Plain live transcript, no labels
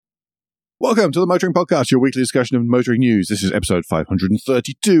Welcome to the Motoring Podcast, your weekly discussion of motoring news. This is episode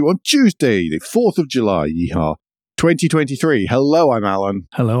 532 on Tuesday, the 4th of July, yeehaw, 2023. Hello, I'm Alan.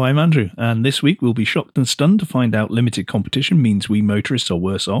 Hello, I'm Andrew. And this week we'll be shocked and stunned to find out limited competition means we motorists are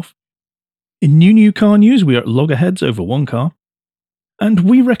worse off. In new car news, we are at loggerheads over one car. And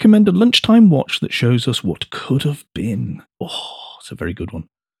we recommend a lunchtime watch that shows us what could have been. Oh, it's a very good one.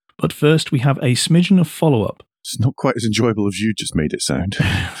 But first, we have a smidgen of follow-up. It's not quite as enjoyable as you just made it sound.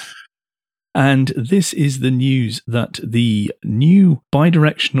 And this is the news that the new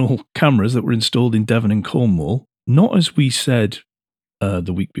bidirectional cameras that were installed in Devon and Cornwall, not as we said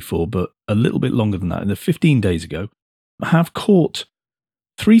the week before, but a little bit longer than that, 15 days ago, have caught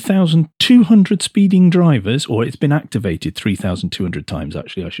 3,200 speeding drivers, or it's been activated 3,200 times,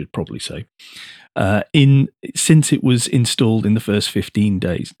 actually, I should probably say, since it was installed in the first 15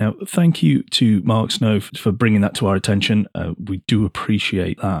 days. Now, thank you to Mark Snow for bringing that to our attention. We do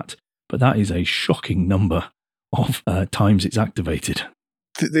appreciate that. But that is a shocking number of times it's activated.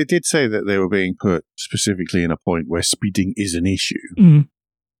 They did say that they were being put specifically in a point where speeding is an issue. Mm.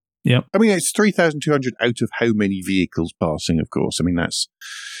 Yeah. I mean, it's 3,200 out of how many vehicles passing, of course. I mean, that's,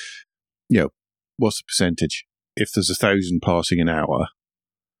 what's the percentage? If there's 1,000 passing an hour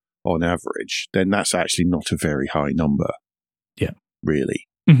on average, then that's actually not a very high number. Yeah. Really.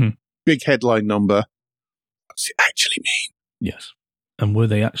 Mm-hmm. Big headline number. What does it actually mean? Yes. And were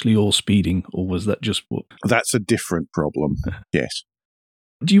they actually all speeding, or was that just what? That's a different problem. Yes.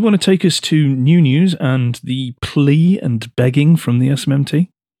 Do you want to take us to new news and the plea and begging from the SMMT?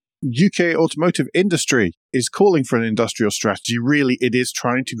 UK automotive industry is calling for an industrial strategy. Really, it is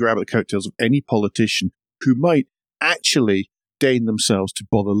trying to grab at the coattails of any politician who might actually deign themselves to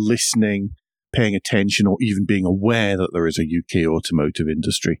bother listening, paying attention, or even being aware that there is a UK automotive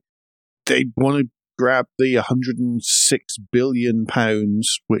industry. They want to grab the £106 billion,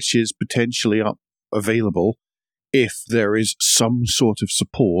 which is potentially available if there is some sort of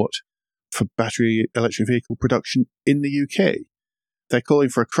support for battery electric vehicle production in the UK. They're calling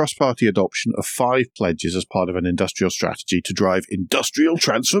for a cross-party adoption of 5 pledges as part of an industrial strategy to drive industrial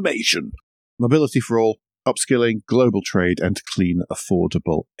transformation, mobility for all, upskilling, global trade, and clean,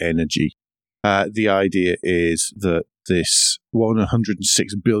 affordable energy. The idea is that this £106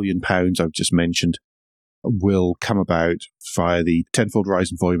 billion I've just mentioned will come about via the tenfold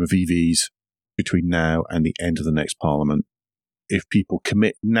rise in volume of EVs between now and the end of the next Parliament. If people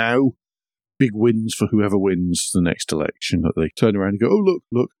commit now, big wins for whoever wins the next election, that they turn around and go, oh,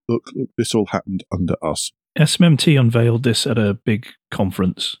 look, this all happened under us. SMMT unveiled this at a big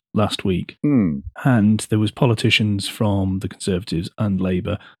conference last week, and there was politicians from the Conservatives and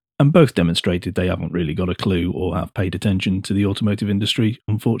Labour, and both demonstrated they haven't really got a clue or have paid attention to the automotive industry,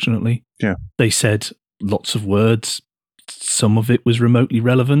 unfortunately. Yeah. They said lots of words. Some of it was remotely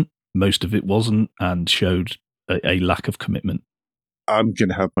relevant. Most of it wasn't, and showed a lack of commitment. I'm going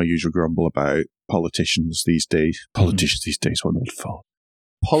to have my usual grumble about politicians these days. Politicians these days, what an old fault.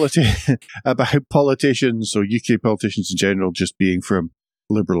 About politicians, or UK politicians in general, just being from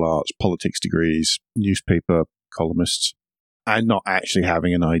liberal arts, politics degrees, newspaper columnists, and not actually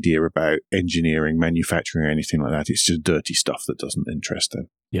having an idea about engineering, manufacturing, or anything like that. It's just dirty stuff that doesn't interest them.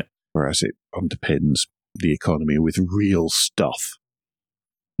 Yeah. Whereas it underpins the economy with real stuff.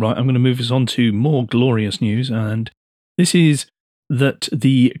 Right, I'm going to move us on to more glorious news, and this is that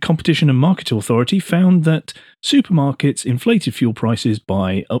the Competition and Market Authority found that supermarkets inflated fuel prices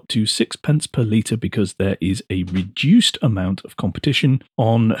by up to 6p per litre because there is a reduced amount of competition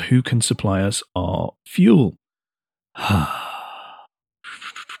on who can supply us our fuel.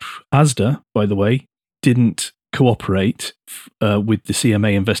 Asda, by the way, didn't cooperate with the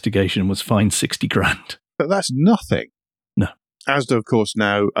CMA investigation and was fined 60 grand. But that's nothing. No. Asda, of course,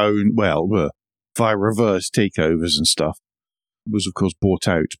 now own, via reverse takeovers and stuff, was, of course, bought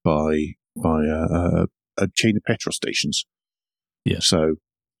out by a chain of petrol stations. Yeah. So,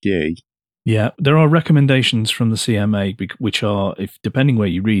 yay. Yeah, there are recommendations from the CMA, which are, if depending where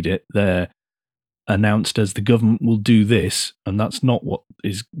you read it, they're announced as the government will do this, and that's not what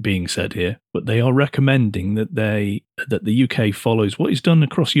is being said here, but they are recommending that the UK follows what is done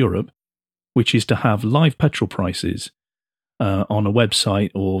across Europe, which is to have live petrol prices on a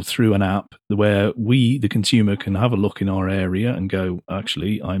website or through an app where we, the consumer, can have a look in our area and go,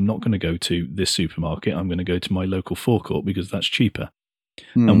 actually, I'm not going to go to this supermarket. I'm going to go to my local forecourt because that's cheaper.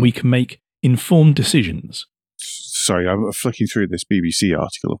 And we can make informed decisions. Sorry, I'm flicking through this BBC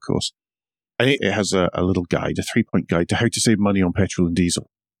article, of course. And it has a little guide, a 3-point guide to how to save money on petrol and diesel.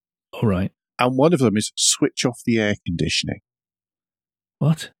 All right. And one of them is switch off the air conditioning.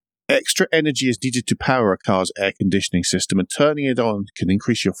 What? Extra energy is needed to power a car's air conditioning system, and turning it on can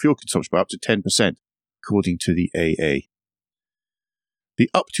increase your fuel consumption by up to 10%, according to the AA. The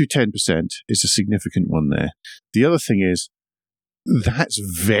up to 10% is a significant one there. The other thing is, that's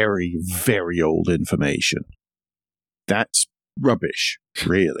very, very old information. That's rubbish,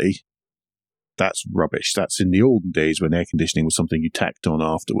 really. That's rubbish. That's in the olden days when air conditioning was something you tacked on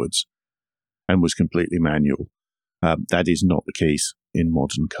afterwards and was completely manual. That is not the case in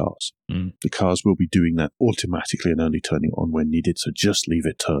modern cars. The cars will be doing that automatically and only turning it on when needed, so just leave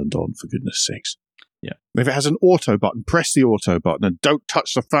it turned on, for goodness sakes. Yeah. If it has an auto button, press the auto button and don't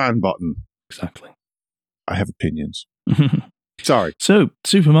touch the fan button. Exactly. I have opinions. Sorry. So,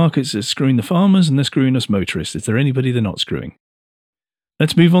 supermarkets are screwing the farmers and they're screwing us motorists. Is there anybody they're not screwing?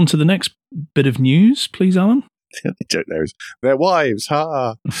 Let's move on to the next bit of news, please, Alan. The joke there is their wives.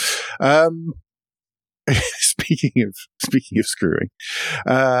 Ha! Speaking of screwing,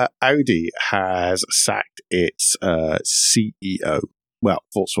 Audi has sacked its CEO. Well,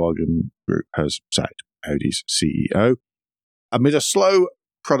 Volkswagen Group has sacked Audi's CEO amid a slow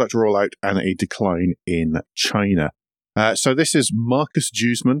product rollout and a decline in China. So this is Markus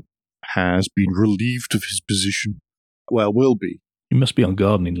Duesmann has been relieved of his position. Well, will be. He must be on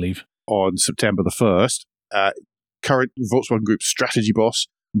gardening leave. On September the 1st. Current Volkswagen Group strategy boss,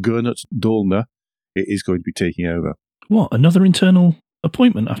 Gernot Dollner, is going to be taking over. What? Another internal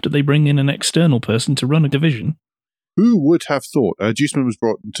appointment after they bring in an external person to run a division? Who would have thought? Duesmann was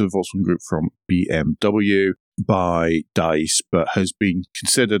brought into the Volkswagen Group from BMW by DICE, but has been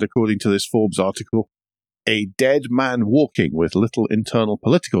considered, according to this Forbes article, a dead man walking with little internal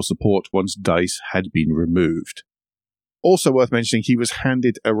political support once DICE had been removed. Also worth mentioning, he was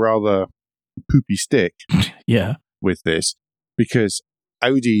handed a rather poopy stick with this, because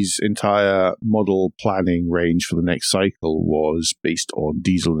Audi's entire model planning range for the next cycle was based on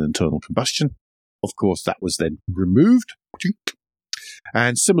diesel and internal combustion. Of course, that was then removed.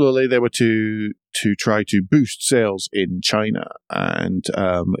 And similarly, they were to try to boost sales in China. And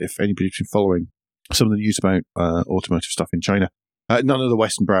if anybody's been following some of the news about automotive stuff in China, none of the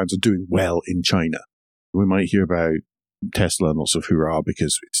Western brands are doing well in China. We might hear about Tesla and lots of hurrah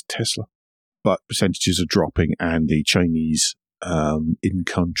because it's Tesla. But percentages are dropping, and the Chinese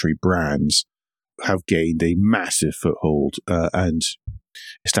in-country brands have gained a massive foothold, and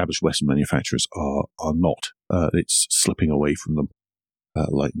established Western manufacturers are not. It's slipping away from them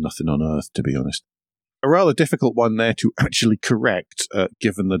like nothing on earth, to be honest. A rather difficult one there to actually correct,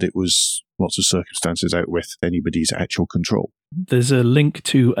 given that it was lots of circumstances out with anybody's actual control. There's a link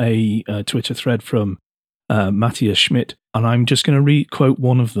to a Twitter thread from Matthias Schmidt, and I'm just going to quote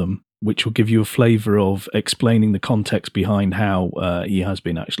one of them, which will give you a flavour of explaining the context behind how he has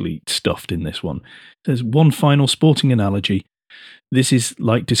been actually stuffed in this one. There's one final sporting analogy. This is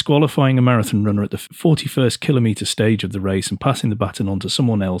like disqualifying a marathon runner at the 41st kilometre stage of the race and passing the baton on to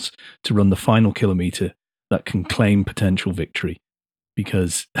someone else to run the final kilometre that can claim potential victory.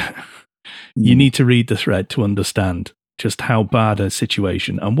 Because you need to read the thread to understand just how bad a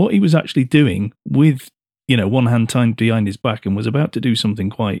situation and what he was actually doing with, one hand tied behind his back and was about to do something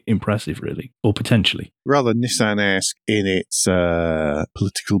quite impressive, really, or potentially. Rather Nissan-esque in its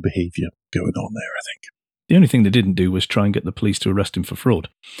political behaviour going on there, I think. The only thing they didn't do was try and get the police to arrest him for fraud.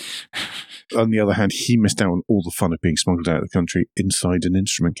 On the other hand, he missed out on all the fun of being smuggled out of the country inside an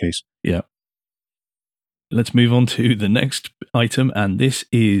instrument case. Yeah. Let's move on to the next item, and this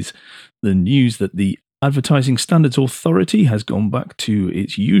is the news that the Advertising Standards Authority has gone back to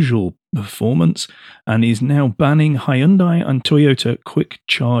its usual performance and is now banning Hyundai and Toyota quick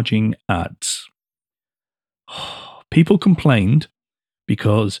charging ads. People complained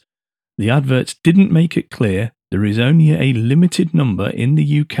because the adverts didn't make it clear there is only a limited number in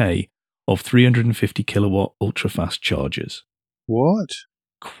the UK of 350 kilowatt ultra-fast chargers. What?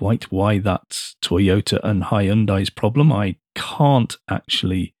 Quite why that's Toyota and Hyundai's problem, I can't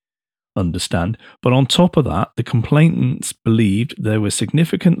actually understand. But on top of that, the complainants believed there were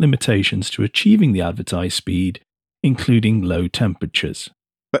significant limitations to achieving the advertised speed, including low temperatures.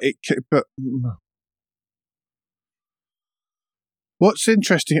 But what's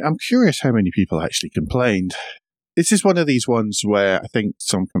interesting, I'm curious how many people actually complained. This is one of these ones where I think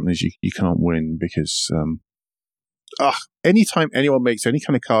some companies you can't win because anytime anyone makes any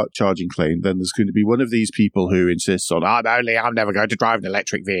kind of car charging claim, then there's going to be one of these people who insists on, I'm never going to drive an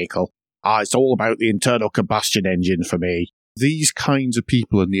electric vehicle. It's all about the internal combustion engine for me. These kinds of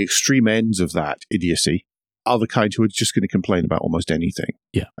people and the extreme ends of that idiocy are the kind who are just going to complain about almost anything.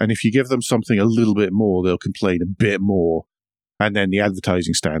 Yeah. And if you give them something a little bit more, they'll complain a bit more. And then the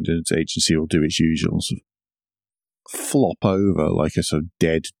Advertising Standards Agency will do its usual sort of flop over like a sort of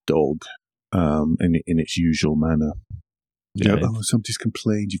dead dog in its usual manner. Yeah, Somebody's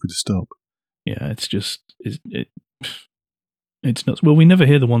complained, you've got to stop. Yeah, it's just, it's nuts. Well, we never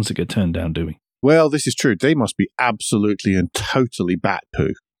hear the ones that get turned down, do we? Well, this is true. They must be absolutely and totally bat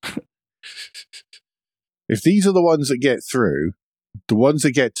poo. If these are the ones that get through, the ones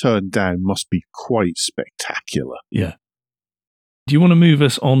that get turned down must be quite spectacular. Yeah. Do you want to move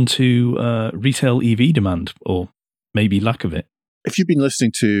us on to retail EV demand, or maybe lack of it? If you've been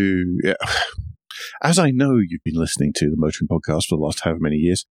listening to, as I know you've been listening to the Motoring Podcast for the last however many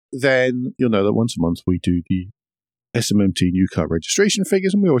years, then you'll know that once a month we do the SMMT new car registration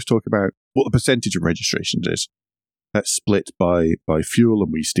figures, and we always talk about what the percentage of registrations is. That's split by fuel,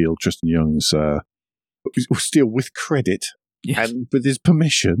 and we steal Tristan Young's, we steal with credit, yes, and with his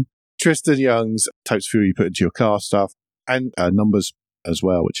permission, Tristan Young's types of fuel you put into your car stuff, and numbers as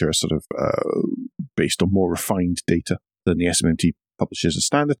well, which are sort of based on more refined data than the SMMT publishes as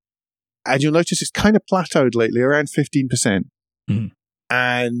standard. And you'll notice it's kind of plateaued lately, around 15%. Mm-hmm.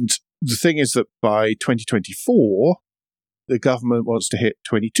 And the thing is that by 2024, the government wants to hit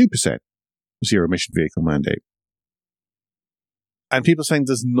 22% zero-emission vehicle mandate. And people are saying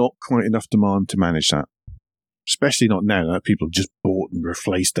there's not quite enough demand to manage that, especially not now that people have just bought and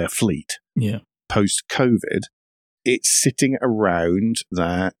replaced their fleet. Yeah. Post-COVID, it's sitting around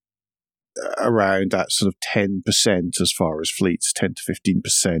that sort of 10% as far as fleets, 10 to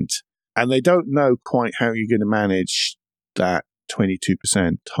 15%. And they don't know quite how you're going to manage that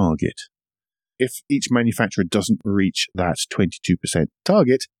 22% target. If each manufacturer doesn't reach that 22%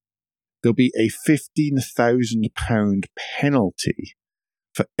 target, there'll be a £15,000 penalty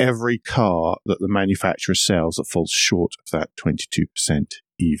for every car that the manufacturer sells that falls short of that 22%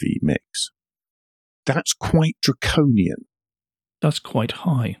 EV mix. That's quite draconian. That's quite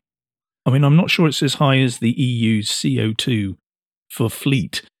high. I mean, I'm not sure it's as high as the EU's CO2 for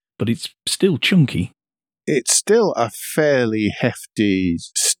fleet, but it's still chunky. It's still a fairly hefty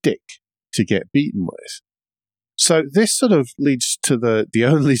stick to get beaten with. So this sort of leads to the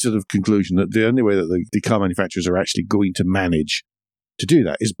only sort of conclusion that the only way that the car manufacturers are actually going to manage to do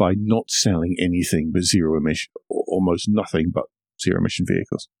that is by not selling anything but zero emission, or almost nothing but zero emission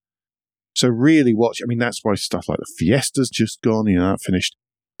vehicles. So really watch. I mean, that's why stuff like the Fiesta's just gone. That finished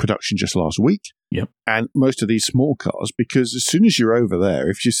production just last week. Yep. And most of these small cars, because as soon as you're over there,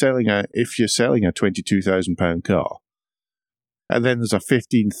 if you're selling a £22,000 car, and then there's a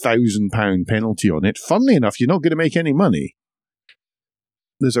 £15,000 penalty on it, funnily enough, you're not going to make any money.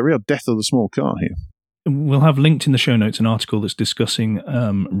 There's a real death of the small car here. We'll have linked in the show notes an article that's discussing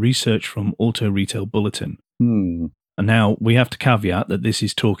research from Auto Retail Bulletin. And now we have to caveat that this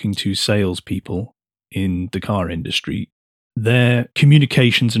is talking to salespeople in the car industry. Their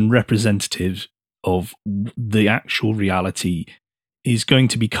communications and representatives of the actual reality is going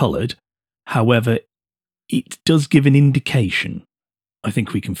to be coloured. However, it does give an indication, I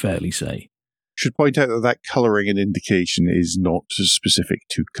think we can fairly say. Should point out that colouring and indication is not specific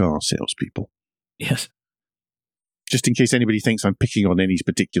to car salespeople. Yes. Just in case anybody thinks I'm picking on any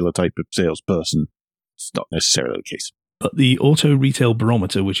particular type of salesperson, it's not necessarily the case. But the Auto Retail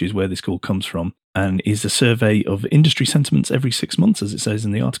Barometer, which is where this call comes from, and is a survey of industry sentiments every 6 months, as it says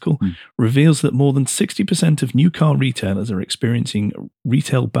in the article, reveals that more than 60% of new car retailers are experiencing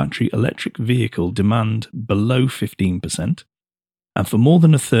retail battery electric vehicle demand below 15%. And for more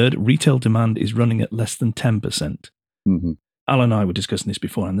than a third, retail demand is running at less than 10%. Mm-hmm. Al and I were discussing this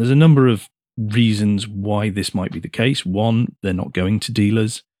before, and there's a number of reasons why this might be the case. One, they're not going to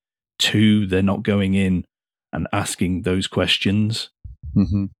dealers. Two, they're not going in and asking those questions.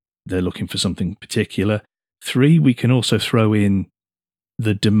 Mm-hmm. They're looking for something particular. Three, we can also throw in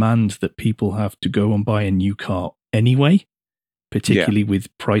the demand that people have to go and buy a new car anyway, particularly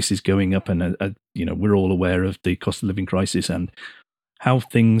with prices going up. And, we're all aware of the cost of living crisis and how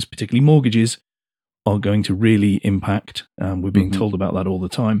things, particularly mortgages, are going to really impact. We're being told about that all the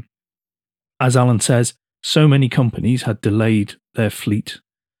time. As Alan says, so many companies had delayed their fleet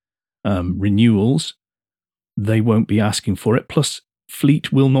renewals. They won't be asking for it. Plus,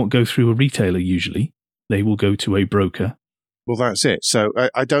 fleet will not go through a retailer usually. They will go to a broker. Well, that's it. So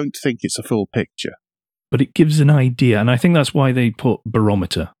I don't think it's a full picture. But it gives an idea. And I think that's why they put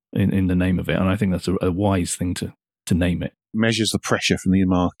barometer in the name of it. And I think that's a wise thing to name it. Measures the pressure from the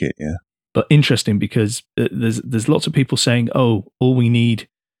market, yeah. But interesting because there's lots of people saying, oh, all we need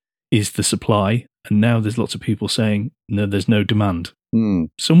is the supply. And now there's lots of people saying, no, there's no demand.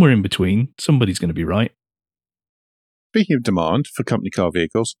 Somewhere in between, somebody's going to be right. Speaking of demand for company car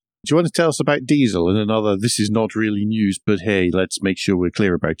vehicles, do you want to tell us about diesel and another, this is not really news, but hey, let's make sure we're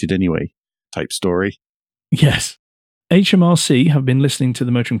clear about it anyway, type story? Yes. HMRC have been listening to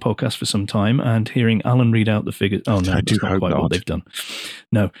the Motoring Podcast for some time and hearing Alan read out the figures. Oh, no, that's not quite what they've done.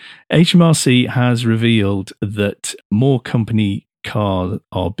 No. HMRC has revealed that more company cars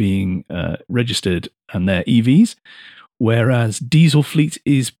are being registered and they're EVs, whereas diesel fleet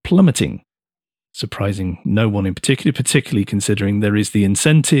is plummeting. Surprising no one in particular, particularly considering there is the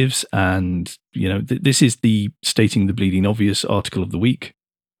incentives and, this is the stating the bleeding obvious article of the week.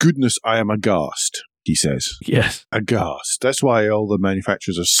 Goodness, I am aghast, he says. Yes. Aghast. That's why all the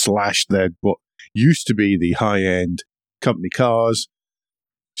manufacturers have slashed their what used to be the high-end company cars.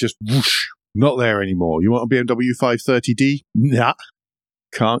 Just whoosh, not there anymore. You want a BMW 530D? Nah,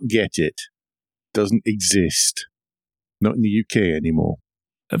 can't get it. Doesn't exist. Not in the UK anymore.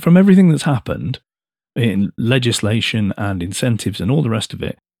 From everything that's happened in legislation and incentives and all the rest of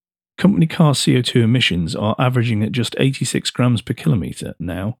it, company car CO2 emissions are averaging at just 86 grams per kilometre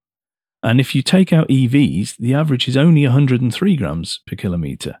now. And if you take out EVs, the average is only 103 grams per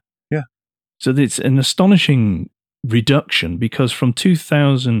kilometre. Yeah. So it's an astonishing reduction because from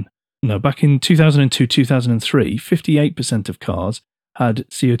back in 2002, 2003, 58% of cars had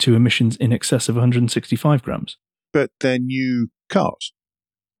CO2 emissions in excess of 165 grams. But they're new cars.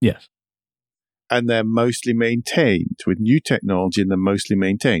 Yes. And they're mostly maintained with new technology, and they're mostly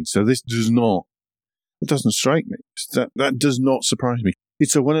maintained. So it doesn't strike me. That does not surprise me.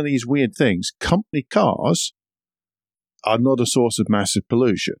 It's one of these weird things. Company cars are not a source of massive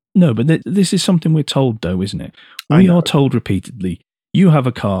pollution. No, but this is something we're told, though, isn't it? We are told repeatedly, you have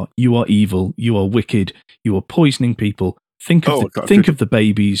a car, you are evil, you are wicked, you are poisoning people. Think of the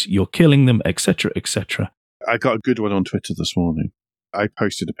babies, you're killing them, etc., etc. I got a good one on Twitter this morning. I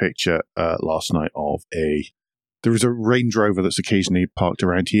posted a picture last night of there was a Range Rover that's occasionally parked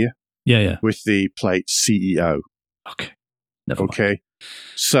around here. Yeah. With the plate CEO. Okay. Never mind.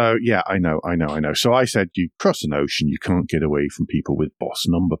 So, yeah, I know. So I said, you cross an ocean, you can't get away from people with Boss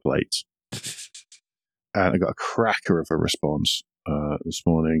number plates. And I got a cracker of a response this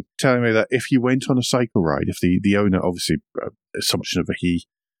morning telling me that if you went on a cycle ride, if the owner, obviously, assumption of a he,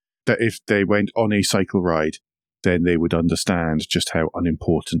 that if they went on a cycle ride, then they would understand just how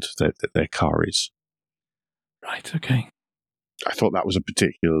unimportant that their car is. Right, okay. I thought that was a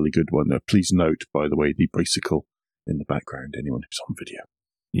particularly good one. Please note, by the way, the bicycle in the background, anyone who's on video.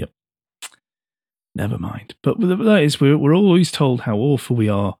 Yep. Never mind. But that is, we're always told how awful we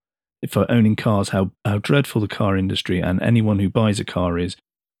are for owning cars, how dreadful the car industry and anyone who buys a car is.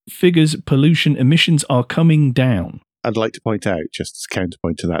 Figures, pollution, emissions are coming down. I'd like to point out, just as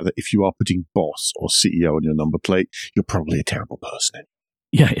counterpoint to that you are putting Boss or CEO on your number plate, you're probably a terrible person.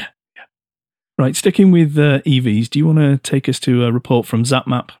 Yeah. Right, sticking with EVs, do you want to take us to a report from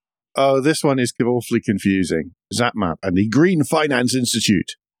ZapMap? Oh, this one is awfully confusing. ZapMap and the Green Finance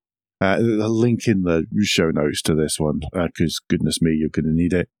Institute. The link in the show notes to this one, because goodness me, you're going to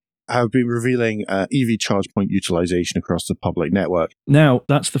need it, have been revealing EV charge point utilization across the public network. Now,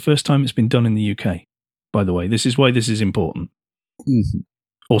 that's the first time it's been done in the UK. By the way, this is why this is important. Mm-hmm.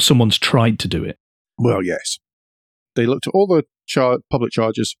 Or someone's tried to do it. Well, yes. They looked at all the public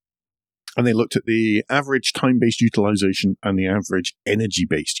charges, and they looked at the average time-based utilization and the average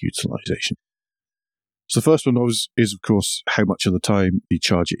energy-based utilization. So the first one is, of course, how much of the time the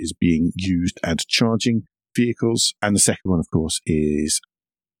charger is being used and charging vehicles. And the second one, of course, is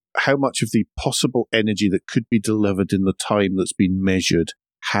how much of the possible energy that could be delivered in the time that's been measured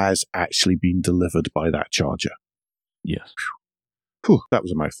has actually been delivered by that charger. Yes. Whew, that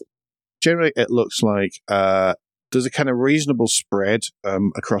was a mouthful. Generally, it looks like there's a kind of reasonable spread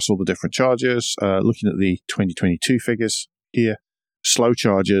across all the different chargers. Looking at the 2022 figures here, slow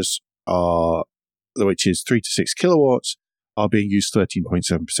chargers which is 3 to 6 kilowatts, are being used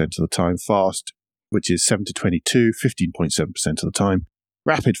 13.7% of the time. Fast, which is 7 to 22, 15.7% of the time.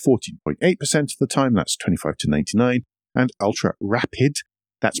 Rapid, 14.8% of the time. That's 25 to 99. And ultra rapid,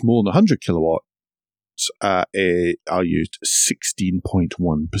 that's more than 100 kilowatts, are used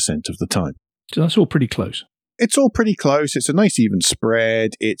 16.1% of the time. So that's all pretty close. It's all pretty close. It's a nice even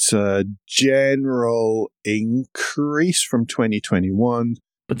spread. It's a general increase from 2021.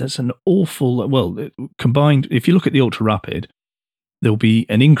 But there's an combined, if you look at the ultra rapid, there'll be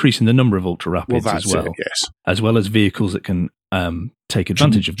an increase in the number of ultra rapids as well. Yes. As well as vehicles that can take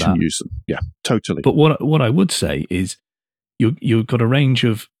advantage of that. Can use them. Yeah, totally. But what I would say is you've got a range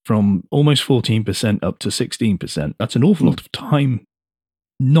of from almost 14% up to 16%. That's an awful lot of time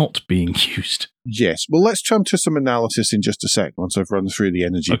not being used. Yes. Well, let's jump to some analysis in just a sec once I've run through the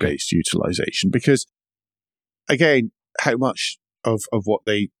energy-based utilization. Because, again, how much of what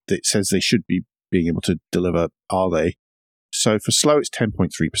it says they should be being able to deliver are they? So for slow, it's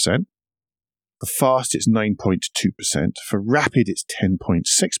 10.3%. For fast, it's 9.2%. For rapid, it's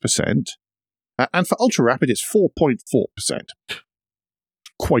 10.6%. And for ultra rapid, it's 4.4%.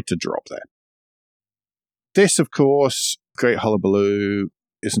 Quite a drop there. This, of course, great hullabaloo,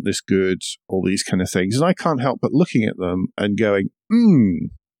 isn't this good, all these kind of things. And I can't help but looking at them and going,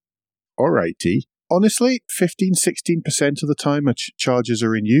 alrighty. Honestly, 15-16% of the time chargers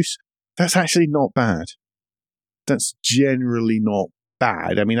are in use. That's actually not bad. That's generally not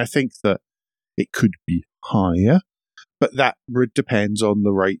bad. I mean, I think that it could be higher, but that depends on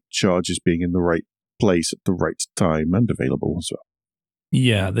the right chargers being in the right place at the right time and available as well.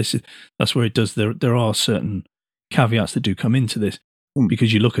 Yeah, that's where it does. There are certain caveats that do come into this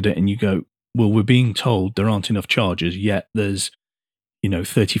because you look at it and you go, well, we're being told there aren't enough chargers, yet there's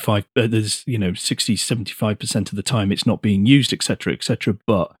 35, there's 60-75% of the time it's not being used, etc., etc.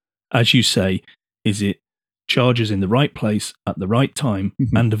 But as you say, is it chargers in the right place at the right time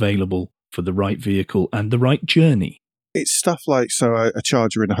and available for the right vehicle and the right journey? It's stuff like, so a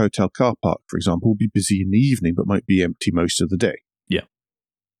charger in a hotel car park, for example, will be busy in the evening but might be empty most of the day. Yeah.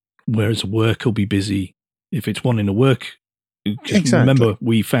 Whereas work will be busy if it's one in a work. Exactly. Remember,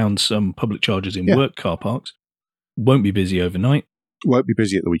 we found some public chargers in work car parks. Won't be busy overnight. Won't be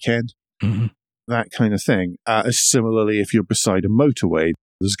busy at the weekend. That kind of thing. Similarly, if you're beside a motorway,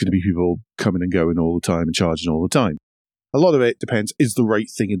 there's going to be people coming and going all the time and charging all the time. A lot of it depends, is the right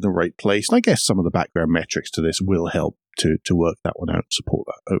thing in the right place? And I guess some of the background metrics to this will help to work that one out, support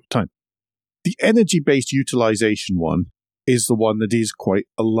that over time. The energy-based utilization one is the one that is quite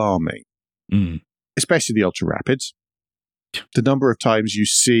alarming, especially the ultra-rapids. The number of times you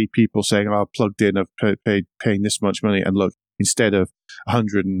see people saying, I've plugged in, I've paying this much money, and look, instead of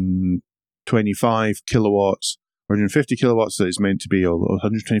 125 kilowatts, 150 kilowatts that it's meant to be, or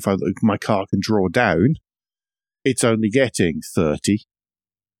 125 that my car can draw down, it's only getting 30,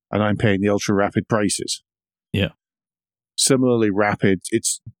 and I'm paying the ultra-rapid prices. Yeah. Similarly, rapid, it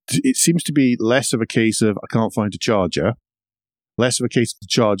seems to be less of a case of I can't find a charger, less of a case of the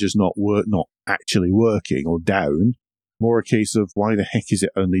charger's not actually working or down, more a case of why the heck is it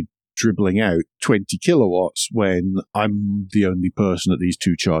only dribbling out 20 kilowatts when I'm the only person at these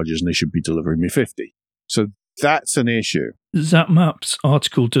two chargers and they should be delivering me 50. So that's an issue. ZapMap's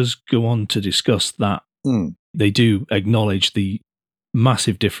article does go on to discuss that. They do acknowledge the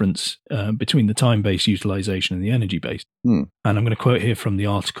massive difference between the time-based utilization and the energy-based. And I'm going to quote here from the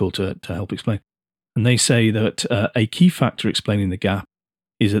article to help explain. And they say that a key factor explaining the gap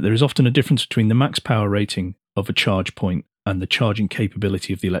is that there is often a difference between the max power rating of a charge point and the charging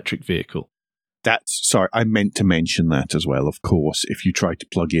capability of the electric vehicle. Sorry, I meant to mention that as well. Of course, if you try to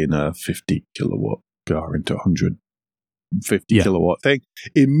plug in a 50 kilowatt car into a 150 kilowatt thing,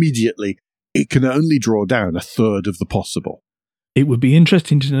 immediately it can only draw down a third of the possible. It would be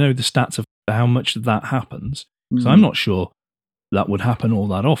interesting to know the stats of how much that happens, because I'm not sure that would happen all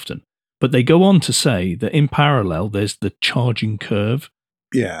that often. But they go on to say that in parallel, there's the charging curve.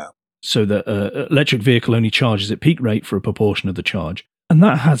 Yeah. So that an electric vehicle only charges at peak rate for a proportion of the charge. And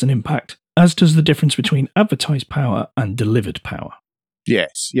that has an impact, as does the difference between advertised power and delivered power.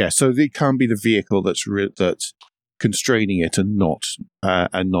 Yes. So it can be the vehicle that's constraining it and not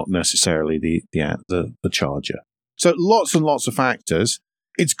necessarily the charger. So lots and lots of factors.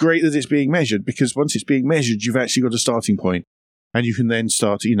 It's great that it's being measured, because once it's being measured, you've actually got a starting point. And you can then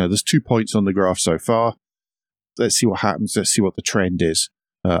start, there's 2 points on the graph so far. Let's see what happens. Let's see what the trend is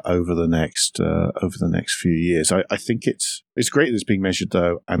over the next few years. I think it's great that it's being measured,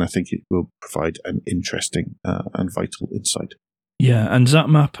 though, and I think it will provide an interesting and vital insight. Yeah, and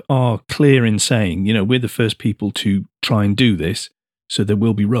ZapMap are clear in saying, we're the first people to try and do this, so there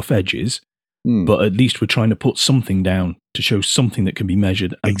will be rough edges, but at least we're trying to put something down to show something that can be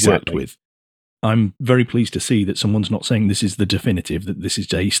measured and worked with. I'm very pleased to see that someone's not saying this is the definitive, that this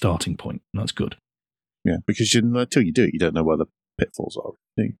is a starting point. That's good. Yeah, because until you do it, you don't know where the pitfalls are.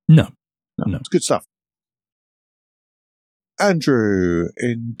 No. It's good stuff. Andrew,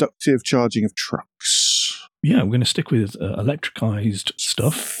 inductive charging of trucks. Yeah, we're going to stick with electricized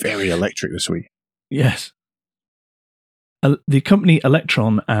stuff. Very electric this week. Yes. The company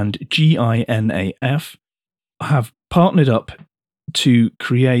Electron and GINAF have partnered up to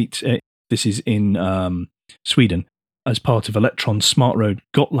create... This is in Sweden, as part of Electron's Smart Road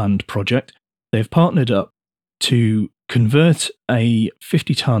Gotland project. They've partnered up to convert a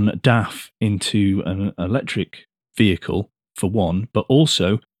 50-ton DAF into an electric vehicle, for one, but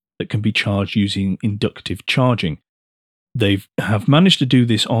also that can be charged using inductive charging. They have managed to do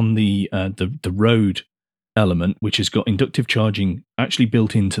this on the road element, which has got inductive charging actually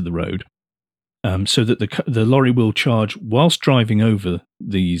built into the road, so that the lorry will charge whilst driving over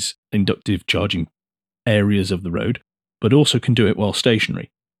these inductive charging areas of the road, but also can do it while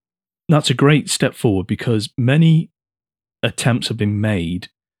stationary. That's a great step forward because many attempts have been made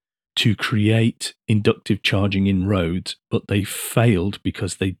to create inductive charging in roads, but they failed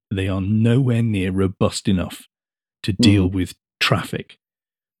because they are nowhere near robust enough to deal with traffic.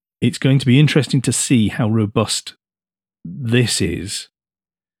 It's going to be interesting to see how robust this is,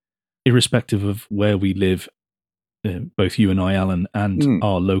 irrespective of where we live, both you and I, Alan, and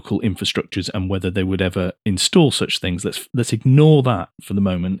our local infrastructures, and whether they would ever install such things. Let's ignore that for the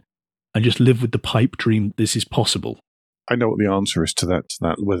moment and just live with the pipe dream that this is possible. I know what the answer is to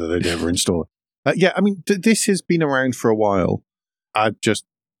that whether they'd ever install it. Yeah, I mean, this has been around for a while. I've just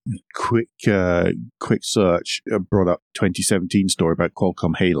quick search brought up 2017 story about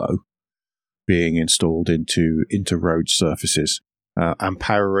Qualcomm Halo being installed into road surfaces, and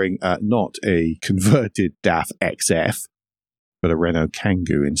powering not a converted DAF XF, but a Renault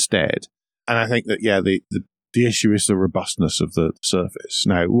Kangoo instead. And I think that, the issue is the robustness of the surface.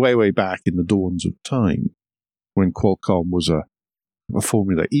 Now, way back in the dawns of time, when Qualcomm was a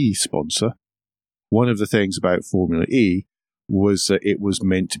Formula E sponsor, one of the things about Formula E was that it was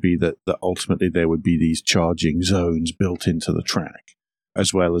meant to be that ultimately there would be these charging zones built into the track,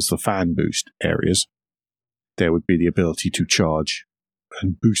 as well as the fan boost areas. There would be the ability to charge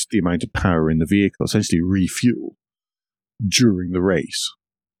and boost the amount of power in the vehicle, essentially refuel during the race.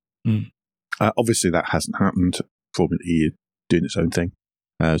 Obviously, that hasn't happened. Formula E is doing its own thing,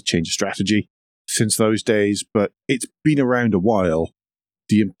 changed of strategy since those days, but it's been around a while.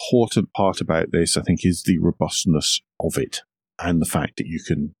 The important part about this, I think, is the robustness of it and the fact that you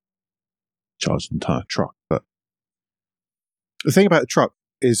can charge an entire truck. But the thing about the truck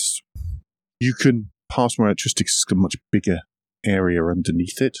is you can pass more electricity because it's got a much bigger area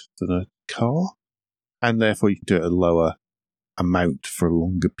underneath it than a car, and therefore you can do it at a lower amount for a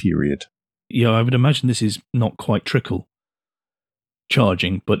longer period. Yeah, I would imagine this is not quite trickle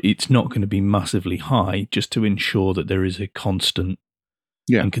charging, but it's not going to be massively high, just to ensure that there is a constant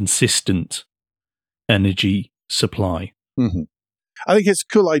and consistent energy supply. Mm-hmm. I think it's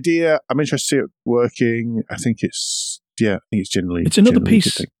a cool idea. I'm interested to see it working. I think it's generally it's another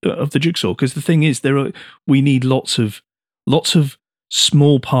piece of the jigsaw, because the thing is, we need lots of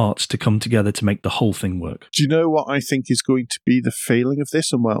small parts to come together to make the whole thing work. Do you know what I think is going to be the failing of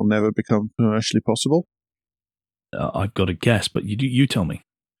this, and what will never become commercially possible? I've got a guess, but you tell me.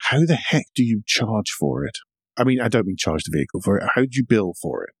 How the heck do you charge for it? I mean, I don't mean charge the vehicle for it. How do you bill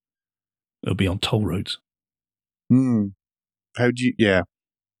for it? It'll be on toll roads. How do you? Yeah,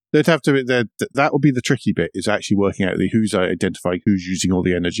 they'd have to. That will be the tricky bit. Is actually working out who's identifying who's using all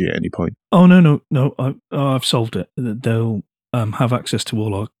the energy at any point. Oh no! I've solved it. They'll have access to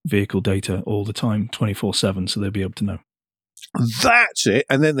all our vehicle data all the time, 24/7, so they'll be able to know. That's it.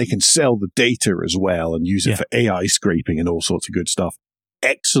 And then they can sell the data as well and use it for AI scraping and all sorts of good stuff.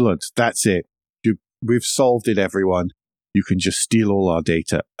 Excellent. That's it. We've solved it, everyone. You can just steal all our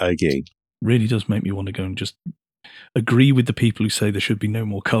data again. Really does make me want to go and just agree with the people who say there should be no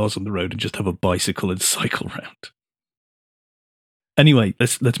more cars on the road and just have a bicycle and cycle round. Anyway,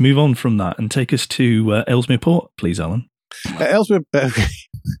 let's move on from that and take us to Ellesmere Port, please, Alan. Ellesmere,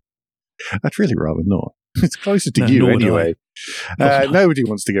 I'd really rather not. It's closer to you anyway. Nobody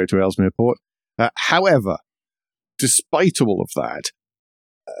wants to go to Ellesmere Port. However, despite all of that,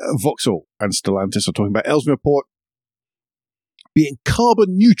 Vauxhall and Stellantis are talking about Ellesmere Port being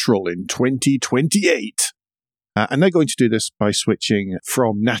carbon neutral in 2028. And they're going to do this by switching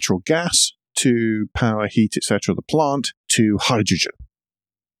from natural gas to power, heat, etc. of the plant to hydrogen.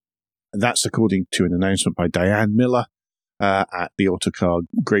 And that's according to an announcement by Diane Miller at the Autocar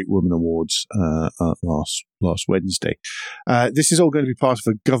Great Women Awards last Wednesday. This is all going to be part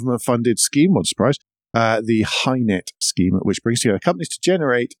of a government-funded scheme, what a surprise, the HyNet scheme, which brings together companies to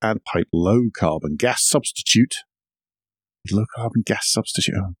generate and pipe low-carbon gas substitute. Low-carbon gas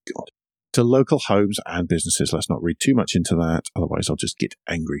substitute, oh God. To local homes and businesses. Let's not read too much into that, otherwise I'll just get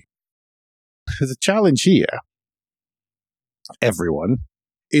angry. The challenge here, everyone,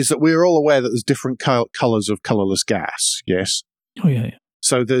 is that we're all aware that there's different colours of colourless gas, yes? Oh, yeah.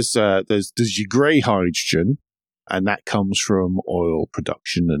 So there's your grey hydrogen, and that comes from oil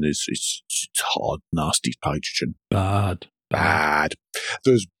production, and it's hard, nasty hydrogen. Bad.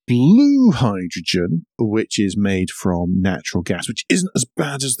 There's blue hydrogen, which is made from natural gas, which isn't as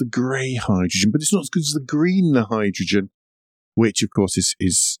bad as the grey hydrogen, but it's not as good as the green hydrogen, which, of course,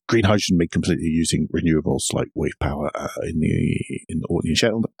 is green hydrogen made completely using renewables like wave power in the Orkney and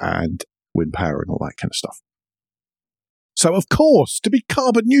Shetland, and wind power and all that kind of stuff. So, of course, to be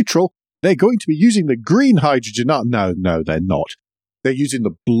carbon neutral, they're going to be using the green hydrogen. No, they're not. They're using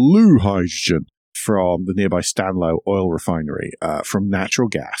the blue hydrogen from the nearby Stanlow oil refinery from natural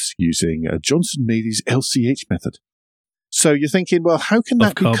gas using Johnson Matthey's LCH method. So you're thinking, well, how can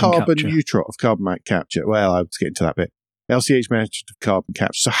that be carbon neutral of carbon capture? Well, I'll get into that bit. LCH method of carbon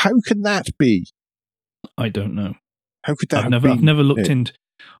capture. So how can that be? I don't know. How could that I've never looked into.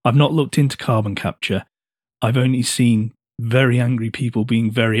 I've not looked into carbon capture. I've only seen very angry people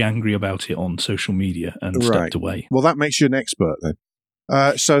being very angry about it on social media and stepped away. Well, that makes you an expert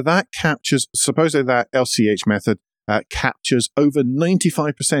then. So that captures, supposedly that LCH method captures over 95%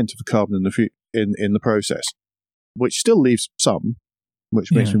 of the carbon in the process, which still leaves some,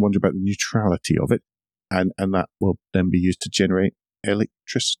 which makes me wonder about the neutrality of it. And that will then be used to generate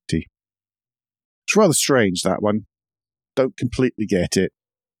electricity. It's rather strange, that one. Don't completely get it.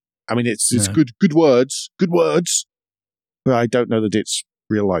 I mean, it's good words, but I don't know that it's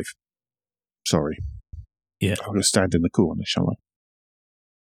real life. Sorry. Yeah. I'm going to stand in the corner, shall I?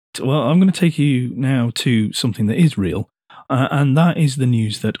 Well, I'm going to take you now to something that is real, and that is the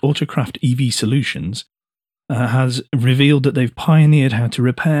news that Autocraft EV Solutions has revealed that they've pioneered how to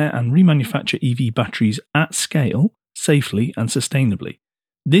repair and remanufacture EV batteries at scale, safely and sustainably.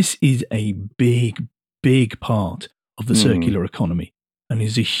 This is a big, big part of the circular economy and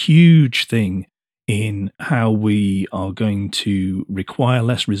is a huge thing in how we are going to require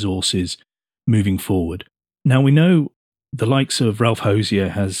less resources moving forward. Now, we know the likes of Ralph Hosier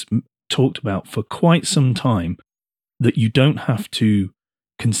has talked about for quite some time that you don't have to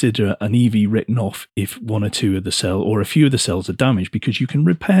consider an EV written off if one or two of the cells or a few of the cells are damaged, because you can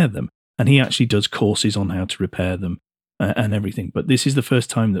repair them. And he actually does courses on how to repair them and everything. But this is the first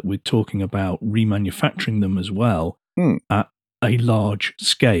time that we're talking about remanufacturing them as well at a large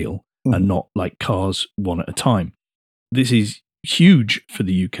scale and not like cars one at a time. This is huge for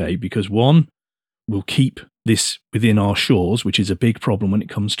the UK because, one, we'll keep this within our shores, which is a big problem when it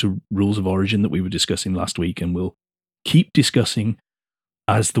comes to rules of origin that we were discussing last week, and we'll keep discussing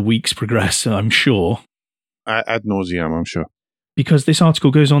as the weeks progress, I'm sure. Ad nauseum, I'm sure. Because this article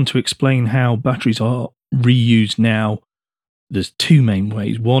goes on to explain how batteries are reused now. There's two main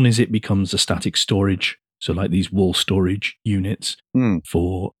ways. One is it becomes a static storage, so like these wall storage units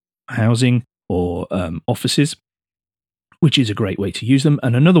for housing or offices, which is a great way to use them.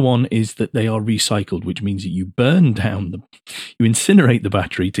 And another one is that they are recycled, which means that you burn down you incinerate the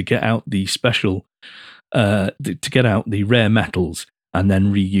battery to get out the special, to get out the rare metals and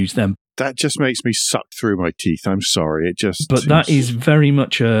then reuse them. That just makes me suck through my teeth. I'm sorry. But that is very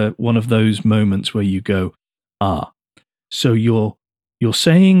much one of those moments where you go, so you're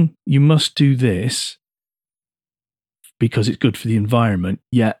saying you must do this because it's good for the environment,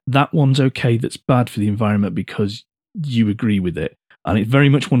 yet that one's okay that's bad for the environment because you agree with it. And it's very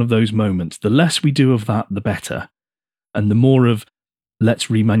much one of those moments. The less we do of that, the better. And the more of let's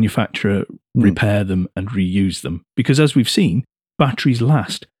remanufacture, repair them and reuse them. Because as we've seen, batteries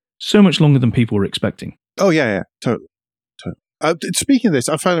last so much longer than people were expecting. Oh, yeah, totally. Speaking of this,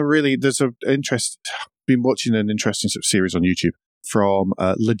 I found been watching an interesting sort of series on YouTube from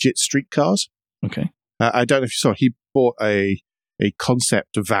Legit Street Cars. Okay. I don't know if you saw, he bought a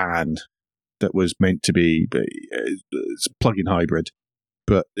concept van that was meant to be a plug-in hybrid,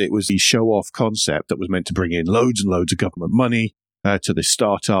 but it was the show-off concept that was meant to bring in loads and loads of government money to this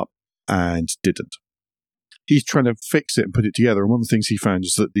startup and didn't. He's trying to fix it and put it together, and one of the things he found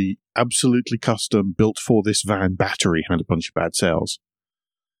is that the absolutely custom built for this van battery had a bunch of bad cells.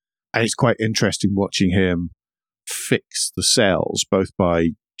 And it's quite interesting watching him fix the cells, both by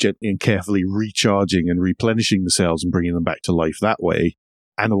gently and carefully recharging and replenishing the cells and bringing them back to life that way,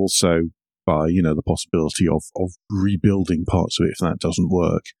 and also by, the possibility of rebuilding parts of it if that doesn't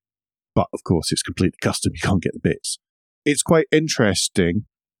work. But, of course, it's completely custom. You can't get the bits. It's quite interesting,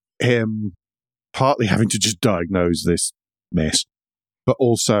 him partly having to just diagnose this mess, but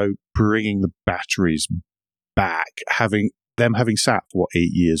also bringing the batteries back, having sat for 8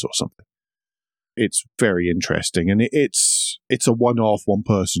 years or something. It's very interesting, and it's a one-off, one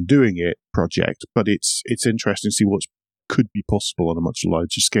person doing it project, but it's interesting to see what could be possible on a much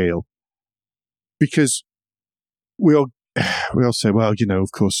larger scale. Because we all say, well,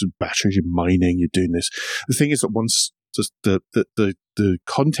 of course, batteries, you're mining, you're doing this. The thing is that once just the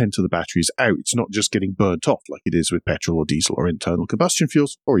content of the battery is out, it's not just getting burnt off like it is with petrol or diesel or internal combustion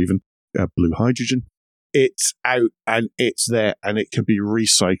fuels or even blue hydrogen. It's out and it's there and it can be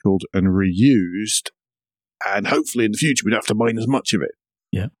recycled and reused. And hopefully in the future, we don't have to mine as much of it.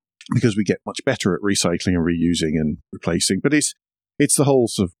 Yeah. Because we get much better at recycling and reusing and replacing. But it's the whole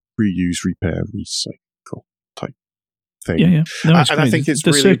sort of reuse, repair, recycle type thing. Yeah, yeah. No, it's and great. I think it's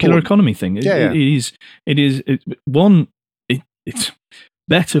the really circular important. economy thing. It is it's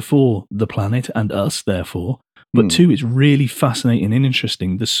better for the planet and us, therefore. But two, it's really fascinating and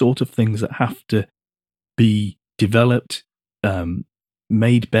interesting, the sort of things that have to be developed,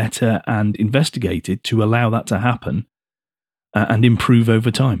 made better and investigated to allow that to happen and improve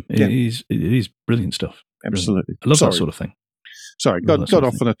over time. It is brilliant stuff. Absolutely. Brilliant. I love that sort of thing. Sorry, got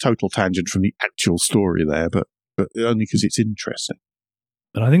off on a total tangent from the actual story there, but only because it's interesting.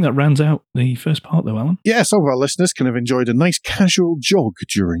 But I think that rounds out the first part, though, Alan. Yeah, some of our listeners can have enjoyed a nice casual jog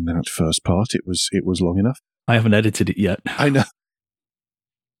during that first part. It was long enough. I haven't edited it yet. I know.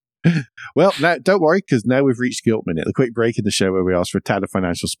 Well, now don't worry, because now we've reached Guilt Minute, the quick break in the show where we ask for a tad of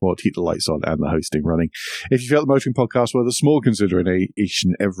financial support to keep the lights on and the hosting running. If you feel the Motoring Podcast worth a small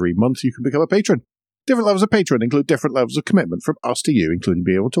consideration every month, you can become a patron. Different levels of patron include different levels of commitment from us to you, including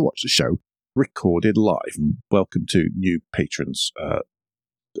being able to watch the show recorded live. And welcome to new patrons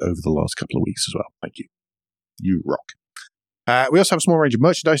over the last couple of weeks as well. Thank you. You rock. We also have a small range of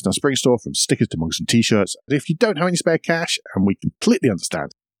merchandise in our spring store, from stickers to mugs and t-shirts. And if you don't have any spare cash, and we completely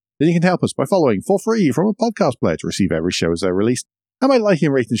understand, then you can help us by following for free from a podcast player to receive every show as they're released, and by liking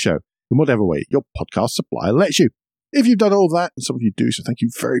and rating the show in whatever way your podcast supplier lets you. If you've done all of that, and some of you do, so thank you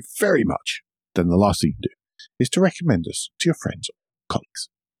very, very much, then the last thing you can do is to recommend us to your friends or colleagues.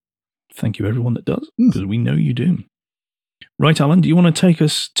 Thank you, everyone that does, because we know you do. Right, Alan, do you want to take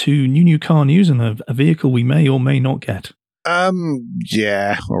us to new car news and a vehicle we may or may not get?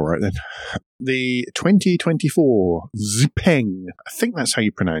 Yeah, all right then. The 2024 Xpeng, I think that's how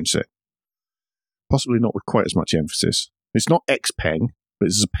you pronounce it. Possibly not with quite as much emphasis. It's not Xpeng, but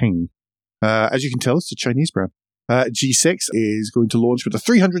it's Xpeng. As you can tell, it's a Chinese brand. G6 is going to launch with a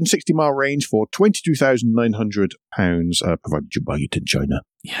 360-mile range for £22,900, provided you buy it in China.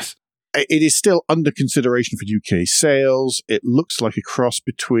 Yes. It is still under consideration for UK sales. It looks like a cross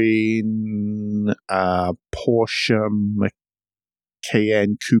between Porsche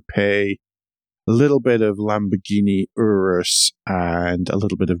Cayenne Coupe, a little bit of Lamborghini Urus, and a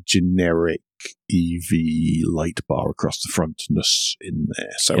little bit of generic EV light bar across the frontness in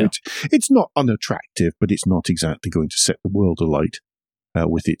there. So it's not unattractive, but it's not exactly going to set the world alight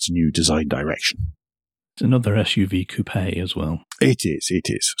with its new design direction. It's another SUV coupe as well. It is,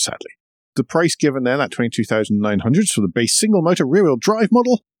 sadly. The price given there, that $22,900, is for the base single-motor rear-wheel drive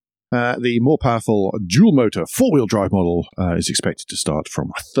model. The more powerful dual-motor four-wheel drive model is expected to start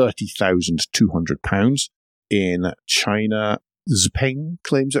from £30,200. In China, Xpeng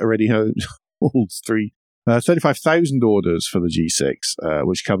claims it already holds 35,000 orders for the G6,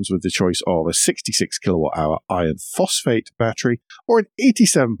 which comes with the choice of a 66 kilowatt-hour iron phosphate battery or an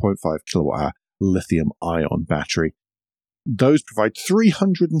 87.5 kilowatt-hour lithium-ion battery. Those provide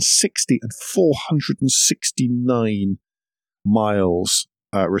 360 and 469 miles,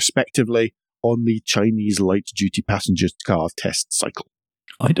 respectively, on the Chinese light-duty passenger car test cycle.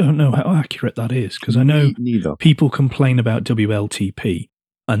 I don't know how accurate that is, because I know people complain about WLTP,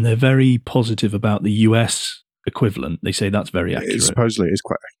 and they're very positive about the US equivalent. They say that's very accurate. Supposedly it is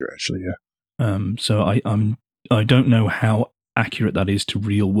quite accurate, actually, yeah. So I don't know how accurate that is to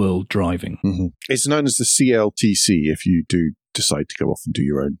real-world driving. Mm-hmm. It's known as the CLTC if you do decide to go off and do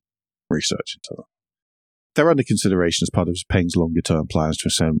your own research into that. They're under consideration as part of Xpeng's longer-term plans to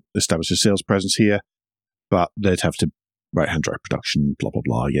establish a sales presence here, but they'd have to right-hand drive production, blah, blah,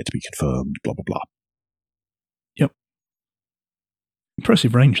 blah, yet to be confirmed, blah, blah, blah. Yep.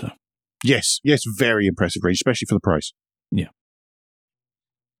 Impressive range, though. Yes, very impressive range, especially for the price. Yeah.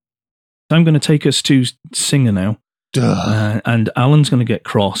 I'm going to take us to Singer now. And Alan's going to get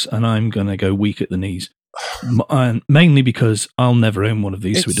cross, and I'm going to go weak at the knees. Mainly because I'll never own one of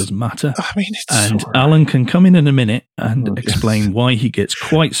these, so it doesn't matter. I mean, it's and Alan can come in a minute and explain why he gets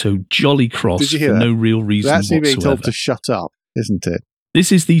quite so jolly cross for no real reason whatsoever. That's being told to shut up, isn't it?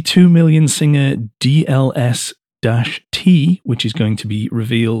 This is the 2 million Singer DLS-T, which is going to be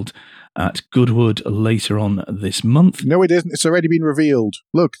revealed at Goodwood later on this month. No, it isn't. It's already been revealed.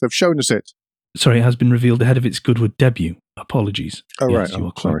 Look, they've shown us it. Sorry, it has been revealed ahead of its Goodwood debut. Apologies. Oh, yes, right. You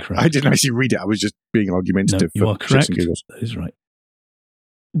are quite correct. I didn't actually read it. I was just being argumentative. No, you are correct. That is right.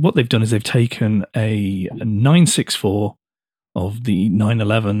 What they've done is they've taken a 964 of the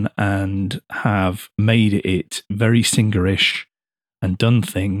 911 and have made it very Singerish and done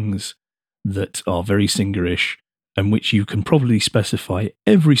things that are very Singerish, and which you can probably specify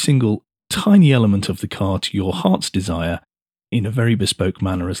every single tiny element of the car to your heart's desire in a very bespoke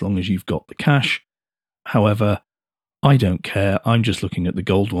manner, as long as you've got the cash. However, I don't care. I'm just looking at the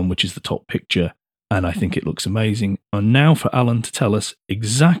gold one, which is the top picture, and I think it looks amazing. And now for Alan to tell us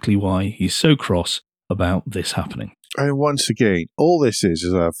exactly why he's so cross about this happening. And once again, all this is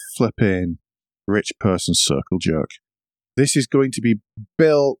a flipping rich person circle jerk. This is going to be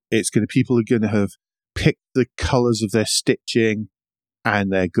built. People are going to have picked the colors of their stitching,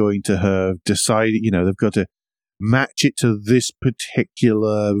 and they're going to have decided, they've got to match it to this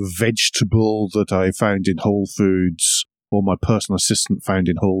particular vegetable that I found in Whole Foods, or my personal assistant found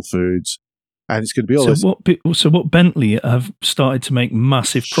in Whole Foods. And it's going to be all this. So what Bentley have started to make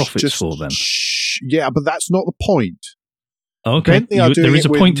massive profits for them? Yeah, but that's not the point. Okay, Bentley are doing there is a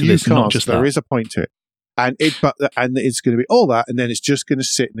point to this, not just that. There is a point to it. And it's going to be all that, and then it's just going to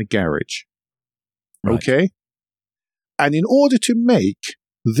sit in the garage. Right. Okay? And in order to make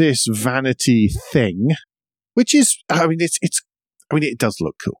this vanity thing, which is, it does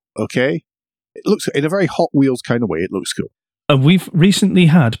look cool, okay? It looks, in a very Hot Wheels kind of way, it looks cool. We've recently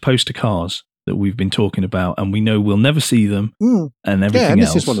had poster cars that we've been talking about, and we know we'll never see them and everything else. Yeah, and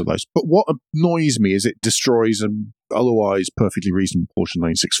this is one of those. But what annoys me is it destroys an otherwise perfectly reasonable Porsche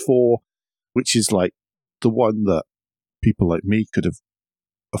 964, which is like the one that people like me could have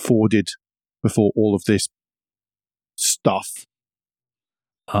afforded before all of this stuff.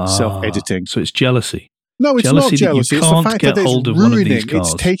 Self-editing. So it's jealousy. No, it's not jealousy. It's the fact that it's ruining,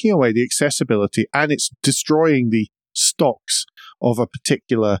 it's taking away the accessibility, and it's destroying the stocks of a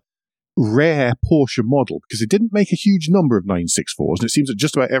particular rare Porsche model, because it didn't make a huge number of 964s, and it seems that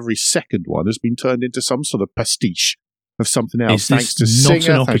just about every second one has been turned into some sort of pastiche of something else. Is this not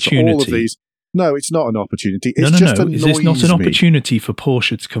an opportunity? All of these. No, it's not an opportunity. It's just Is this not an opportunity for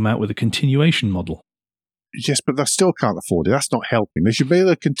Porsche to come out with a continuation model? Yes, but they still can't afford it. That's not helping. There should be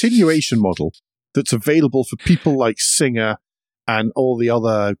a continuation model that's available for people like Singer and all the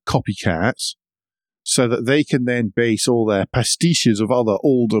other copycats, so that they can then base all their pastiches of other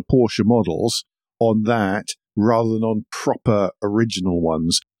older Porsche models on that rather than on proper original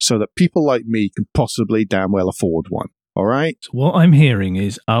ones, so that people like me can possibly damn well afford one. All right? So what I'm hearing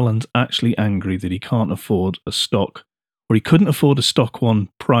is Alan's actually angry that he can't afford a stock, or he couldn't afford a stock one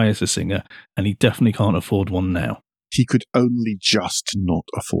prior to Singer, and he definitely can't afford one now. He could only just not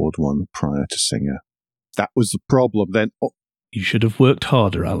afford one prior to Singer. That was the problem. Then you should have worked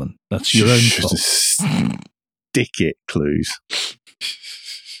harder, Alan. That's your own fault. Stick it, Clues.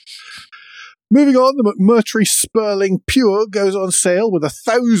 Moving on, the McMurtry Sperling Pure goes on sale with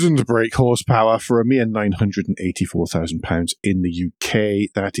 1,000 brake horsepower for a mere £984,000 in the UK.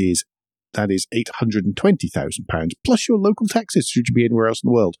 That is £820,000 plus your local taxes should you be anywhere else in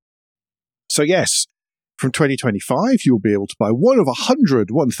the world. So yes, from 2025, you'll be able to buy one of 100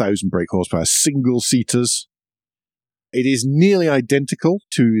 1,000 brake horsepower single-seaters. It is nearly identical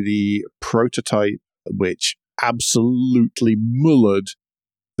to the prototype, which absolutely mullered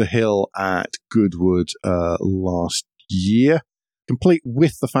the hill at Goodwood last year, complete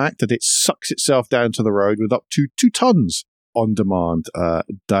with the fact that it sucks itself down to the road with up to 2 tons on-demand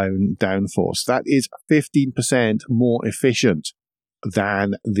downforce. That is 15% more efficient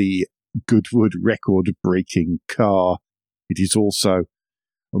than the Goodwood record-breaking car. It is also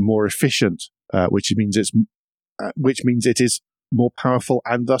more efficient, which means it is more powerful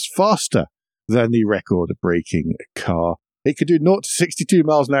and thus faster than the record-breaking car. It could do 0 to 62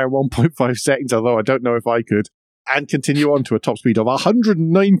 miles an hour in 1.5 seconds, although I don't know if I could, and continue on to a top speed of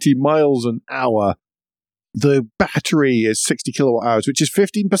 190 miles an hour. The battery is 60 kilowatt hours, which is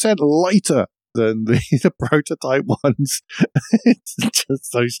 15% lighter than the prototype ones. It's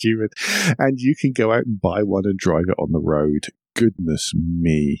just so stupid. And you can go out and buy one and drive it on the road. Goodness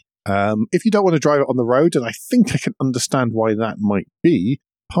me. If you don't want to drive it on the road, and I think I can understand why that might be,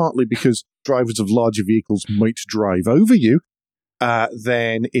 partly because drivers of larger vehicles might drive over you,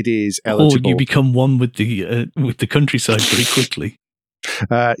 then it is eligible. Or you become one with the countryside very quickly.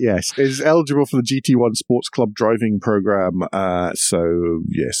 Yes, is eligible for the GT1 Sports Club driving program. So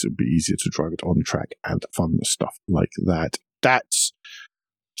yes, it'd be easier to drive it on track and fun stuff like that.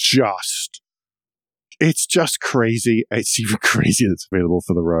 It's just crazy. It's even crazier that's available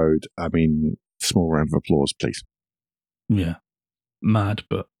for the road. I mean, small round of applause, please. Yeah. Mad,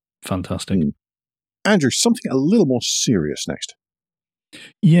 but fantastic. Andrew, something a little more serious next.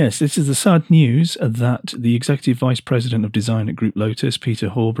 Yes, this is the sad news that the Executive Vice President of Design at Group Lotus, Peter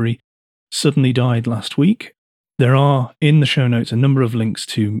Horbury, suddenly died last week. There are, in the show notes, a number of links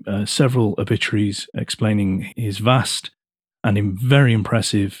to several obituaries explaining his vast and very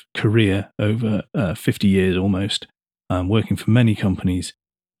impressive career over 50 years almost, working for many companies.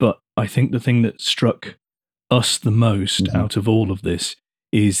 But I think the thing that struck us the most out of all of this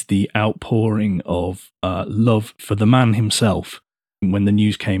is the outpouring of love for the man himself. When the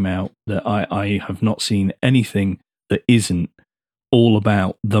news came out, that I have not seen anything that isn't all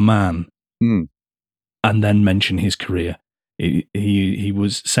about the man, and then mention his career. He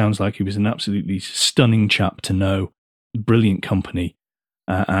sounds like he was an absolutely stunning chap to know, brilliant company.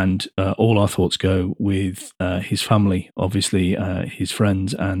 And all our thoughts go with his family, obviously, his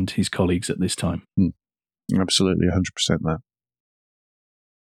friends and his colleagues at this time. Absolutely, 100%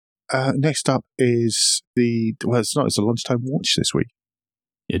 that. Next up is it's a lunchtime watch this week.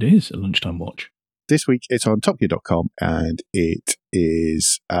 It is a lunchtime watch. This week it's on topgear.com, and it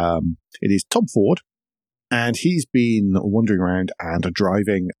is Tom Ford, and he's been wandering around and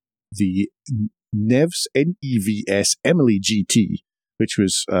driving the Nevs NEVS Emily GT, which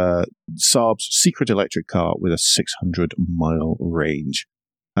was Saab's secret electric car with a 600-mile range.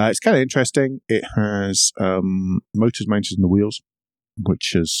 It's kind of interesting. It has motors mounted in the wheels,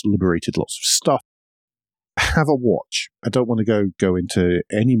 which has liberated lots of stuff. Have a watch. I don't want to go into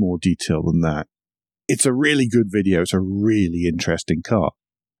any more detail than that. It's a really good video. It's a really interesting car.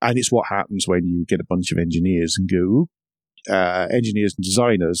 And it's what happens when you get a bunch of engineers and go, engineers and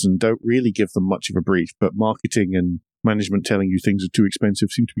designers, and don't really give them much of a brief, but marketing and management telling you things are too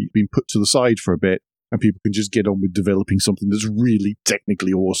expensive seem to be being put to the side for a bit, and people can just get on with developing something that's really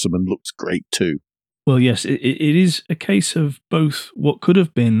technically awesome and looks great too. Well, yes, it is a case of both what could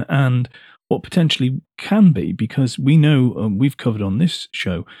have been and what potentially can be, because we know, we've covered on this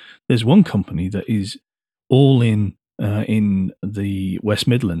show, there's one company that is all in the West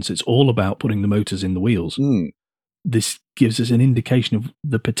Midlands. It's all about putting the motors in the wheels. This gives us an indication of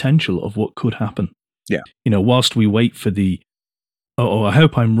the potential of what could happen. Yeah. Whilst we wait for I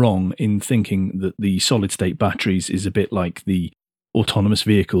hope I'm wrong in thinking that the solid state batteries is a bit like the autonomous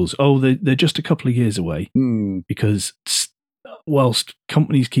vehicles. They're just a couple of years away, because whilst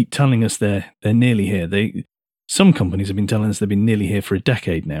companies keep telling us they're nearly here, some companies have been telling us they've been nearly here for a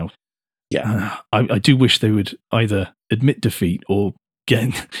decade now. Yeah, I do wish they would either admit defeat or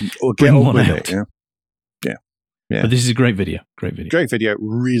get on one with out. it. Yeah. But this is a great video. Great video.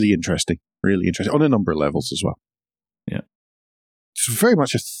 Really interesting on a number of levels as well. Yeah, it's very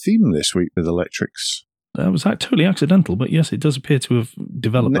much a theme this week with electrics. That was totally accidental, but yes, it does appear to have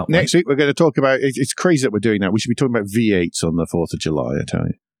developed that way. Next week, we're going to talk about, it's crazy that we're doing that. We should be talking about V8s on the 4th of July, I tell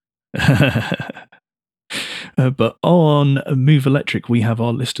you. But on Move Electric, we have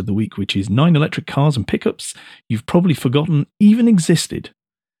our list of the week, which is 9 electric cars and pickups you've probably forgotten even existed.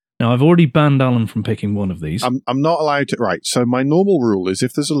 Now, I've already banned Alan from picking one of these. I'm not allowed to. Right. So my normal rule is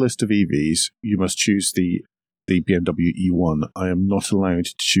if there's a list of EVs, you must choose the BMW E1. I am not allowed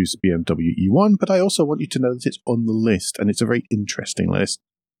to choose the BMW E1, but I also want you to know that it's on the list, and it's a very interesting list.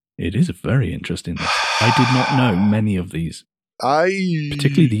 It is a very interesting list. I did not know many of these.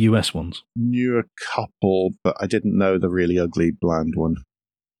 Particularly the US ones. Knew a couple, but I didn't know the really ugly, bland one.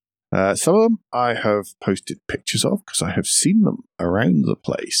 Some of them I have posted pictures of because I have seen them around the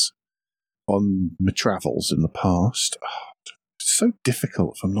place on my travels in the past. It's so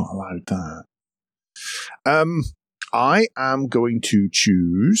difficult if I'm not allowed that. I am going to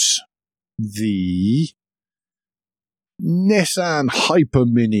choose the Nissan Hyper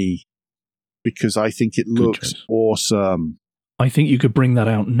Mini because I think it looks awesome. I think you could bring that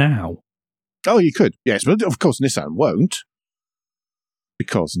out now. Oh, you could. Yes, but of course Nissan won't.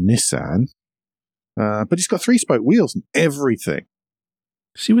 Because Nissan. But it's got 3-spoke wheels and everything.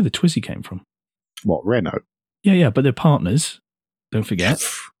 See where the Twizy came from? What, Renault? Yeah, but they're partners. Don't forget.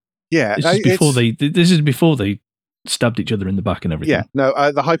 Yeah. This is before they stabbed each other in the back and everything. Yeah,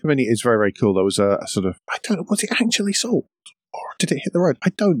 no, the Hyper Mini is very, very cool. There was a sort of, I don't know, was it actually sold? Or did it hit the road? I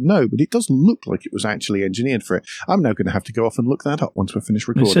don't know, but it does look like it was actually engineered for it. I'm now going to have to go off and look that up once we're finished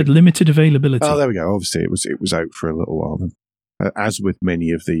recording. It said limited availability. Oh, there we go. Obviously, it was out for a little while then. As with many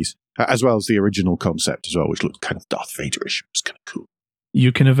of these, as well as the original concept as well, which looked kind of Darth Vader-ish. It was kind of cool.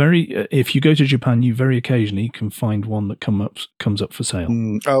 You can if you go to Japan, you very occasionally can find one that comes up for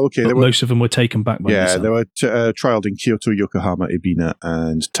sale. Okay. But most of them were taken back by Nissan. They were trialed in Kyoto, Yokohama, Ebina,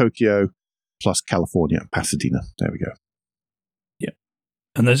 and Tokyo, plus California and Pasadena. There we go. Yeah,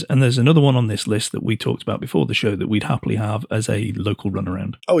 and there's another one on this list that we talked about before the show that we'd happily have as a local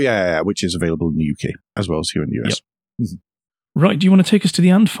runaround. Oh yeah, which is available in the UK as well as here in the US. Yep. Mm-hmm. Right, do you want to take us to the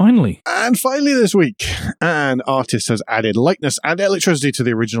and finally? And finally this week, an artist has added lightness and electricity to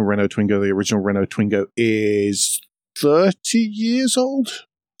the original Renault Twingo. The original Renault Twingo is 30 years old?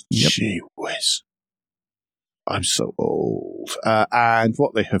 Yep. Gee whiz. I'm so old. And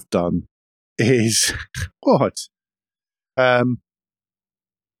what they have done is... what? What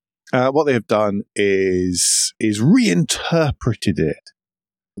they have done is reinterpreted it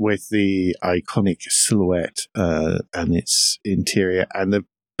with the iconic silhouette and its interior, and they've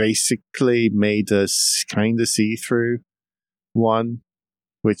basically made us kind of see-through one,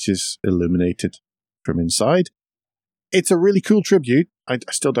 which is illuminated from inside. It's a really cool tribute I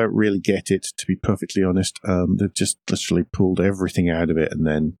still don't really get it, to be perfectly honest. They've just literally pulled everything out of it and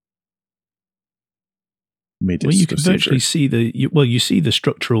then made it. Well, you can virtually see you see the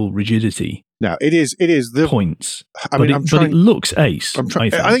structural rigidity. Now it is the points. But it looks ace. I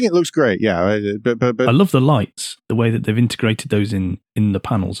think it looks great. Yeah, but I love the lights, the way that they've integrated those in the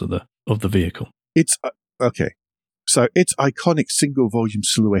panels of the vehicle. It's okay. So its iconic single-volume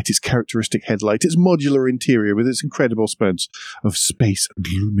silhouette, its characteristic headlight, its modular interior with its incredible spans of space and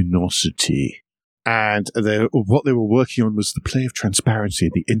luminosity. And what they were working on was the play of transparency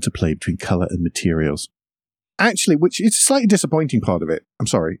and the interplay between colour and materials. Actually, which is a slightly disappointing part of it. I'm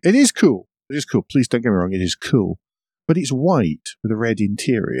sorry. It is cool. It is cool. Please don't get me wrong. It is cool. But it's white with a red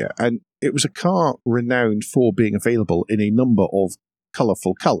interior. And it was a car renowned for being available in a number of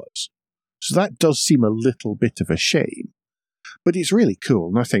colourful colours. So that does seem a little bit of a shame. But it's really cool.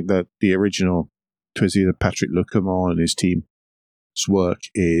 And I think that the original Twizy, Patrick Lecomont and his team's work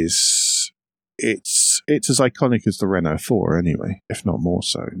is... It's as iconic as the Renault 4 anyway, if not more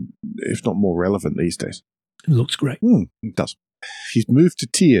so. If not more relevant these days. It looks great. It does. He's moved to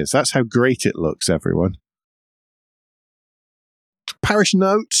tears. That's how great it looks, everyone. Parish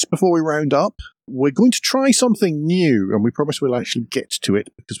notes before we round up. We're going to try something new, and we promise we'll actually get to it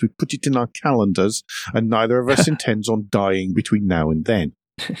because we've put it in our calendars, and neither of us intends on dying between now and then.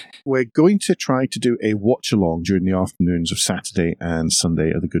 We're going to try to do a watch-along during the afternoons of Saturday and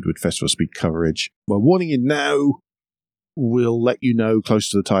Sunday at the Goodwood Festival Speed coverage. We're warning you now. We'll let you know close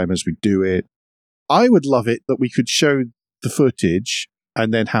to the time as we do it. I would love it that we could show the footage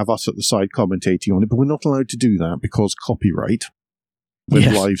and then have us at the side commentating on it, but we're not allowed to do that because copyright with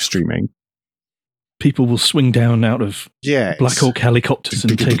live streaming. People will swing down out of Black Hawk helicopters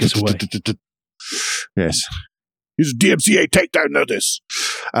and take us away. Yes. Here's a DMCA takedown notice.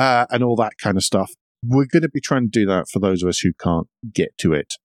 And all that kind of stuff. We're going to be trying to do that for those of us who can't get to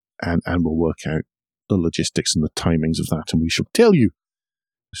it. And we'll work out the logistics and the timings of that. And we shall tell you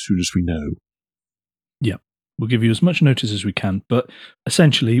as soon as we know. Yeah. We'll give you as much notice as we can. But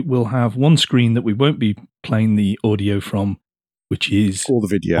essentially, we'll have one screen that we won't be playing the audio from, which is all the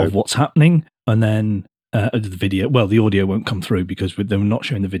video of what's happening. And then the video, well, the audio won't come through because they're not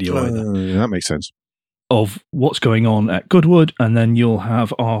showing the video either. That makes sense. Of what's going on at Goodwood, and then you'll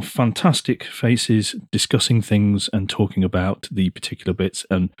have our fantastic faces discussing things and talking about the particular bits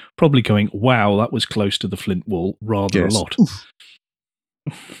and probably going, wow, that was close to the Flint wall rather a lot.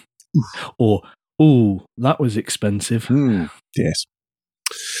 Or, ooh, that was expensive. Yes.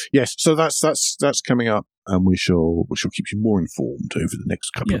 Yes, so that's coming up, and we shall keep you more informed over the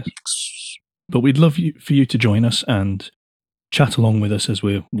next couple of weeks. But we'd love for you to join us and chat along with us as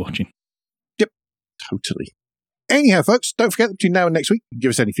we're watching. Yep, totally. Anyhow, folks, don't forget that between now and next week,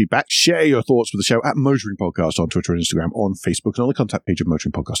 give us any feedback, share your thoughts with the show at Motoring Podcast on Twitter and Instagram, on Facebook, and on the contact page of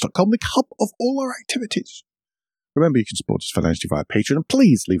motoringpodcast.com, the hub of all our activities. Remember, you can support us financially via Patreon, and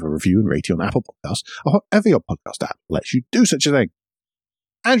please leave a review and rating on Apple Podcasts or whatever your podcast app lets you do such a thing.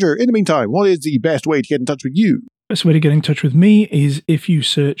 Andrew, in the meantime, what is the best way to get in touch with you? Best way to get in touch with me is if you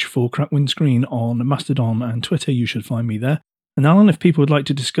search for Crack Windscreen on Mastodon and Twitter, you should find me there. And Alan, if people would like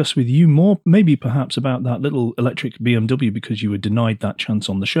to discuss with you more, maybe perhaps about that little electric BMW because you were denied that chance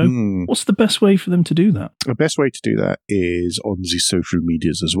on the show, what's the best way for them to do that? The best way to do that is on the social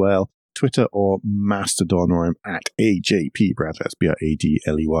medias as well. Twitter or Mastodon, or I'm at AJP Bradley, that's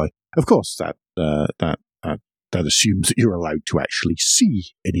BRADLEY. Of course, that assumes that you're allowed to actually see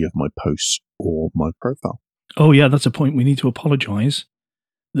any of my posts or my profile. Oh, yeah, that's a point. We need to apologise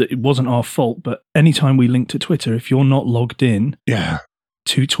that it wasn't our fault, but anytime we link to Twitter, if you're not logged in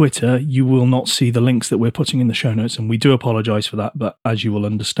to Twitter, you will not see the links that we're putting in the show notes, and we do apologise for that, but as you will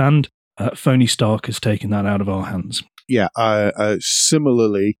understand, Phony Stark has taken that out of our hands. Yeah,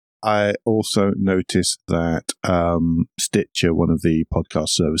 similarly, I also noticed that Stitcher, one of the podcast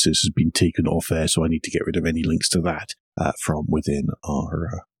services, has been taken off air, so I need to get rid of any links to that from within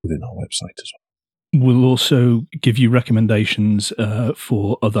our website as well. We'll also give you recommendations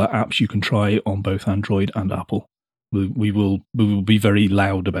for other apps you can try on both Android and Apple. We will be very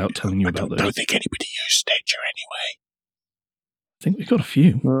loud about telling you about those. I don't think anybody used Stitcher anyway. I think we've got a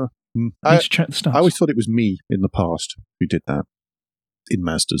few. I need to check the stats. I always thought it was me in the past who did that in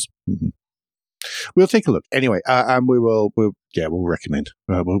Masters. We'll take a look anyway, and we'll recommend.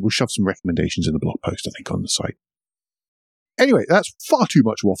 We'll shove some recommendations in the blog post, I think, on the site. Anyway, that's far too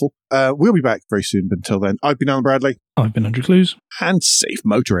much waffle. We'll be back very soon, but until then, I've been Alan Bradley. I've been Andrew Clues. And safe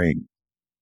motoring.